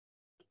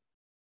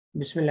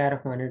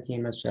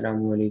Bismillahirrahmanirrahim.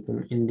 Assalamu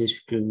alaikum. In this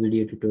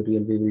video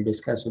tutorial, we will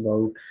discuss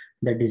about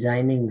the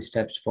designing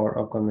steps for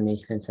a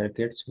combinational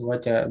circuits.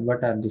 What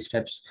are the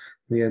steps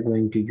we are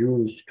going to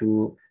use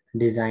to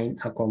design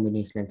a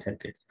combinational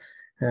circuit?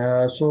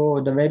 So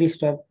the very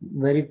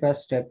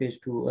first step is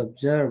to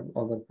observe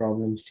our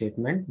problem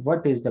statement.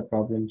 What is the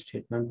problem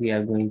statement we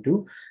are going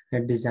to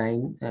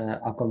design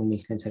a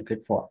combinational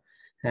circuit for?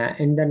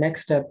 In the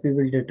next step, we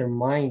will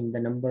determine the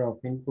number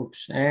of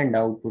inputs and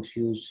outputs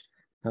used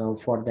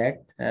for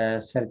that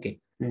circuit.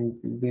 And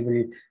we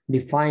will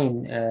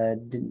define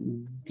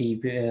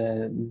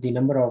the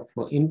number of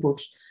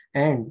inputs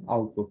and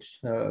outputs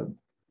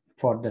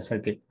for the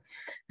circuit.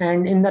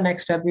 And in the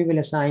next step, we will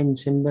assign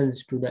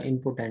symbols to the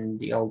input and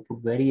the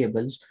output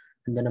variables.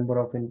 And the number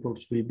of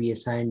inputs will be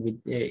assigned with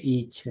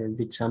each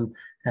with some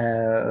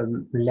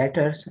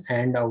letters,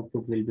 and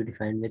output will be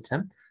defined with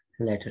some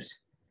letters.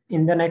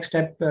 In the next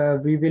step,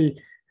 we will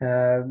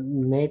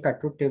make a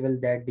truth table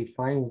that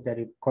defines the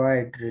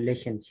required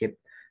relationship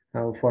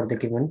for the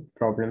given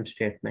problem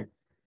statement.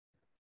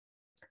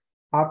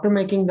 After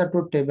making the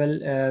truth table,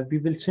 we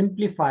will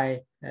simplify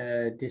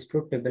this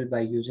truth table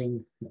by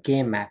using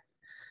K-map.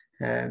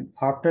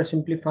 After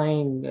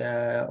simplifying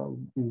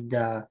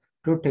the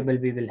truth table,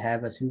 we will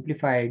have a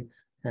simplified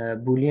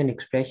Boolean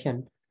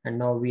expression, and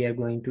now we are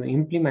going to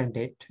implement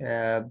it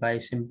by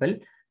simple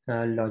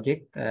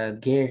logic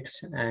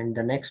gates. And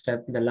the next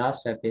step, the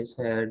last step, is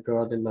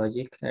draw the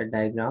logic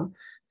diagram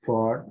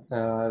for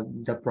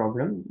the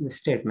problem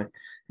statement.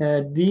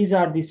 These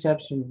are the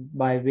steps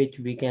by which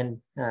we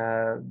can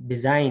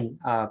design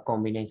a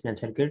combinational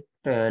circuit.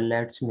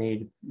 Let's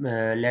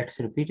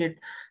repeat it.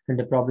 And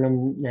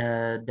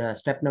the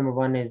step number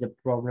one is the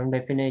problem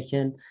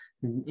definition.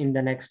 In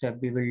the next step,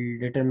 we will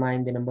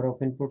determine the number of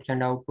inputs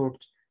and outputs.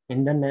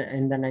 In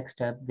the next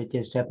step, which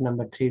is step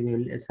number 3, we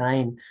will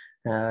assign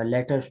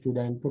letters to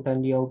the input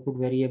and the output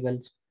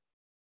variables.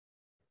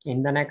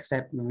 In the next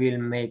step, we will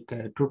make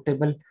a truth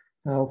table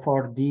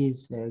for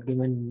these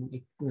given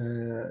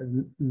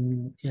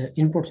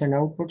inputs and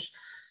outputs.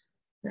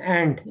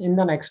 And in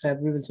the next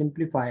step, we will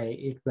simplify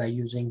it by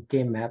using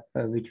K-map,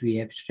 which we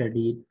have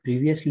studied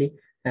previously.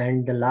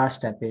 And the last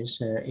step is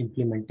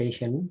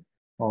implementation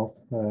of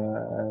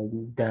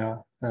the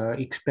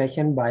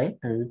expression by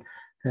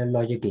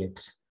logic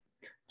gates.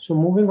 So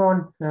moving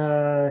on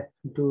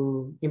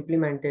to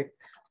implement it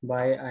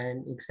by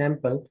an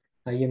example,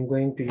 I am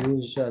going to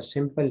use a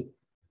simple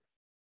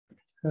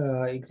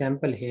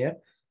example here.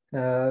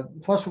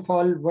 First of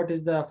all, what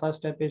is the first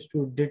step is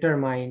to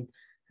determine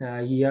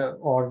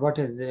or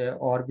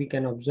we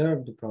can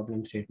observe the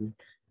problem statement.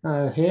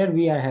 Here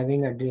we are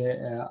having a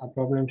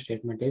problem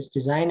statement is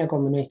design a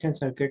combinational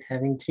circuit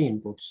having 3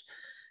 inputs.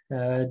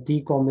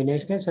 The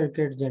combinational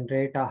circuits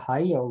generate a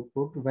high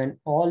output when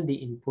all the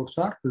inputs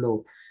are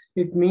low.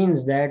 It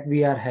means that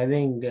we are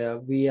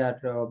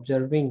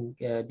observing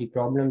the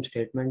problem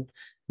statement.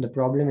 The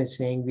problem is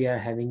saying we are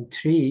having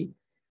 3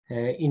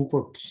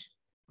 inputs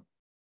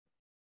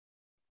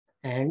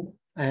and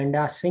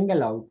a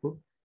single output,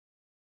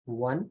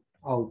 1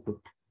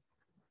 output.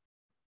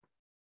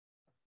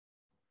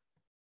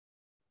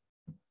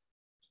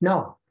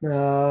 Now,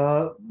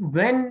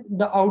 when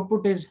the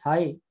output is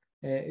high,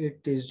 it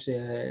is,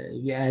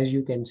 as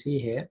you can see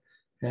here,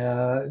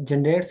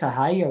 generates a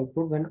high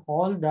output when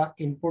all the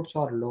inputs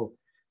are low.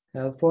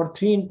 For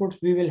 3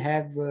 inputs, we will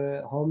have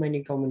how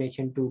many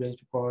combination? 2 raised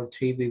to power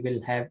 3, we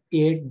will have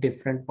 8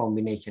 different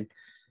combinations.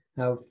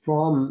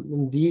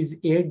 From these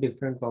 8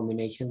 different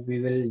combinations,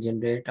 we will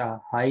generate a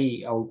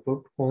high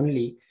output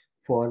only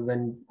for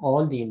when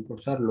all the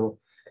inputs are low.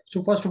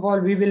 So first of all,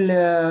 we will,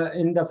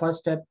 in the first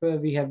step,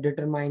 we have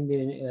determined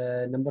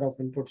the number of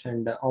inputs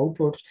and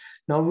outputs.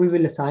 Now we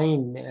will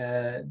assign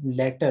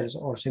letters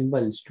or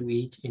symbols to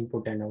each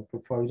input and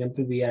output. For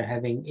example, we are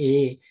having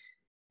A,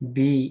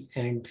 B,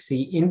 and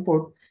C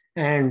input,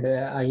 and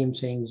I am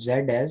saying Z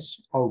as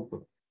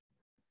output.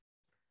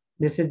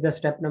 This is the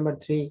step number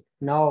 3.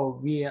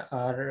 Now we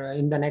are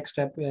in the next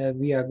step,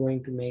 we are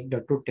going to make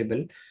the truth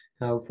table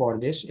for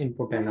this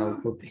input and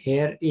output.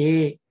 Here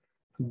A,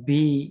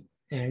 B,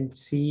 and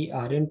C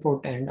are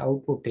input and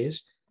output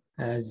is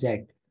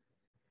Z.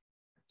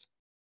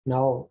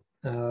 Now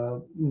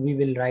we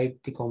will write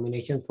the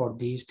combination for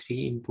these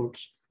 3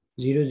 inputs: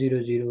 0,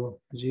 0, 0,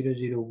 0,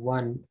 0,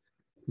 1,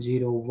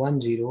 0,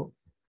 1, 0,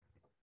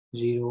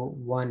 0,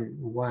 1,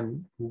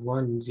 1,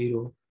 1,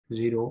 0,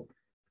 0,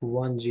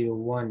 1, 0,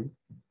 1,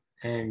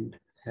 and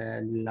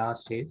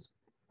last is,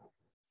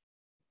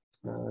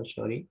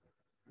 the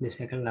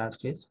second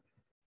last is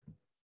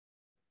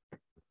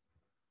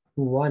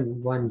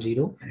 1, 1,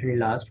 0, and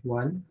last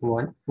 1,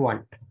 1,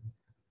 1.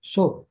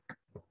 So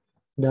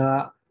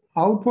the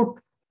output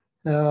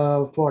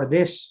for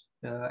this,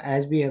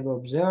 as we have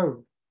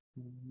observed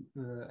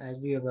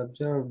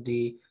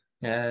the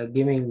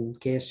given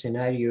case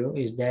scenario,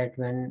 is that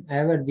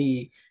whenever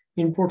the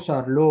inputs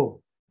are low,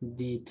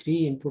 the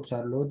 3 inputs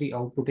are low, the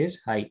output is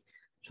high.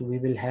 So we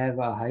will have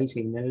a high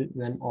signal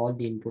when all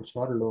the inputs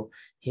are low.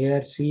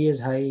 Here C is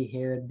high,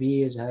 here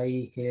B is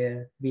high,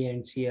 here B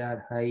and C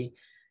are high.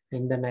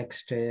 In the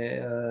next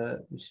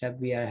step,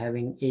 we are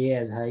having A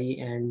as high,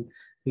 and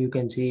you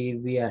can see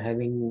we are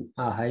having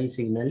a high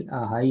signal,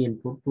 a high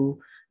input to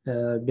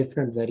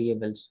different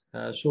variables.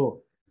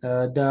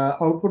 The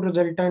output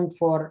resultant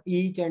for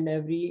each and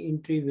every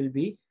entry will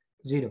be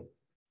 0.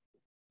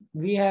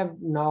 We have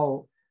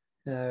now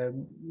uh,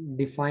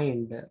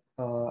 defined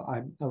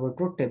our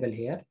truth table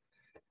here.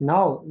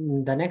 Now,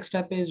 the next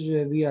step is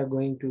we are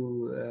going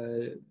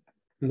to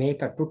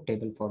make a truth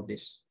table for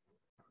this.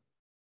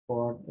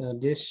 For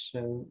this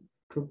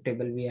truth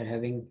table, we are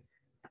having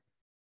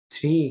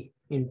 3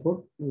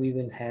 input. We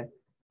will have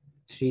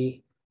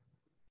 3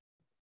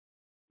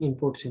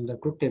 inputs in the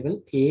truth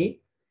table, A,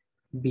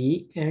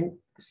 B, and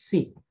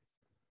C.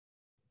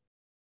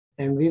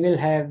 And we will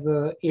have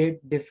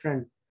 8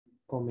 different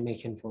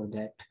combination for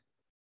that.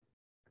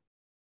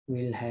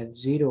 We'll have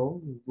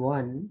 0,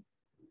 1,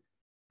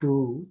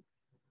 2,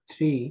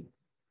 3,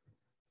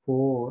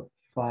 4,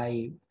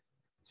 5,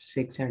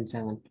 6, and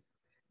 7.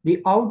 The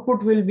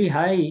output will be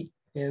high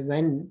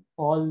when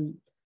all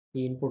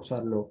the inputs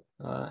are low.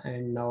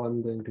 And now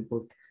I'm going to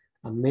put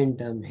a min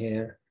term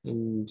here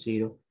in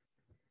 0.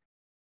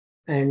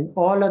 And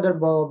all other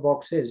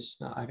boxes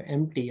are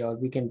empty, or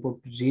we can put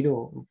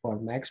 0 for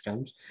max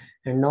terms.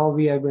 And now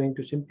we are going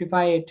to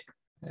simplify it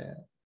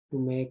to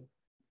make,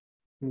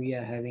 we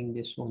are having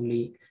this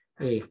only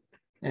A.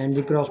 And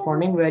the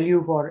corresponding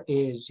value for A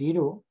is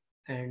 0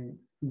 and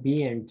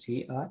B and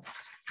C are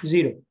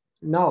 0.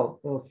 Now,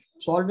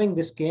 solving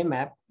this K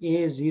map,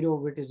 A is 0,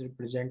 which is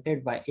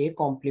represented by A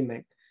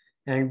complement,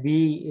 and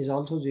B is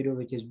also 0,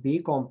 which is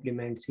B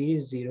complement, C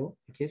is 0,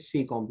 which is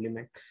C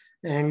complement.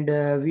 And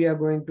we are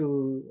going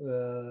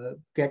to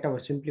get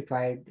our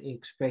simplified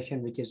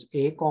expression, which is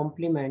A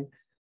complement,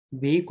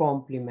 B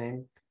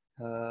complement,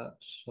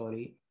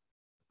 sorry,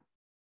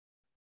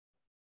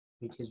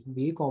 which is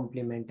B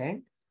complement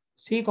and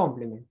C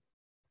complement.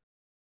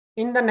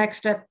 In the next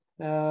step,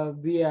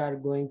 we are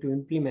going to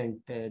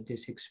implement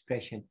this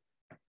expression.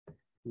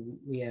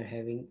 We are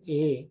having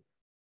A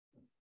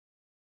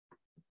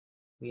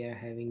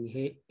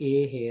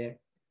here.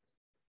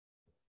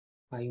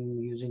 I'm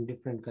using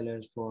different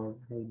colors for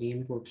the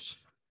inputs,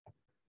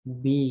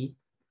 B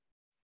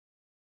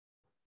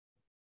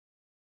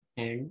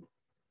and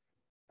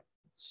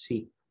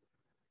C.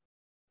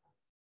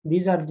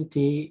 These are the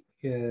 3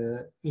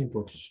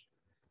 inputs.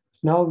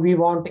 Now we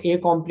want A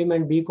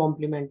complement, B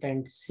complement,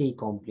 and C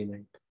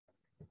complement.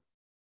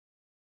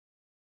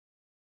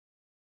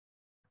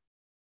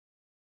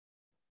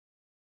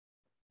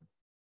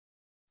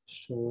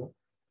 So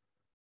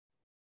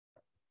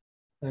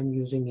I'm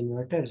using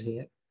inverters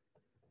here.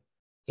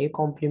 A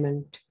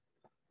complement,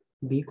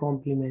 B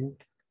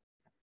complement,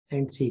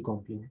 and C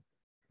complement.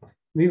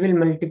 We will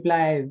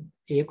multiply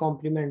A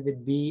complement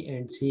with B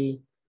and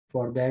C.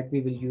 For that,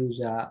 we will use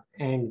a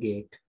AND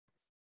gate.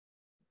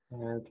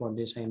 For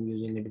this, I'm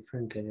using a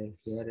different color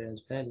here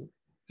as well.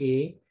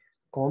 A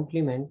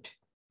complement,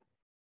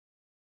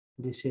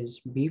 this is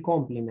B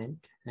complement,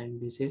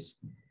 and this is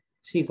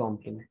C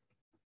complement.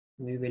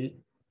 We will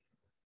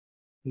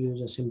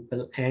use a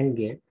simple AND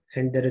gate,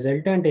 and the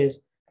resultant is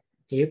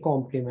A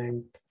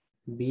complement,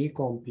 B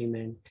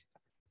complement,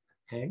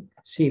 and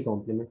C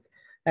complement.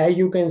 As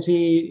you can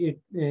see,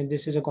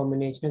 this is a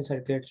combinational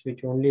circuits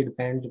which only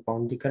depends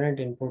upon the current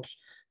inputs.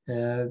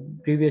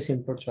 Previous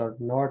inputs are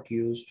not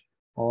used,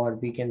 or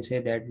we can say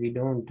that we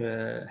don't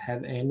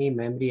have any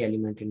memory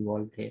element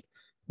involved here.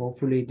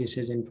 Hopefully this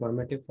is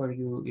informative for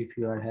you. If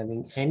you are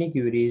having any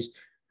queries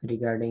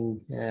regarding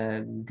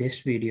this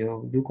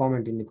video, do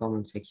comment in the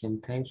comment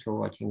section. Thanks for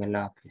watching.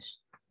 Allah Hafiz.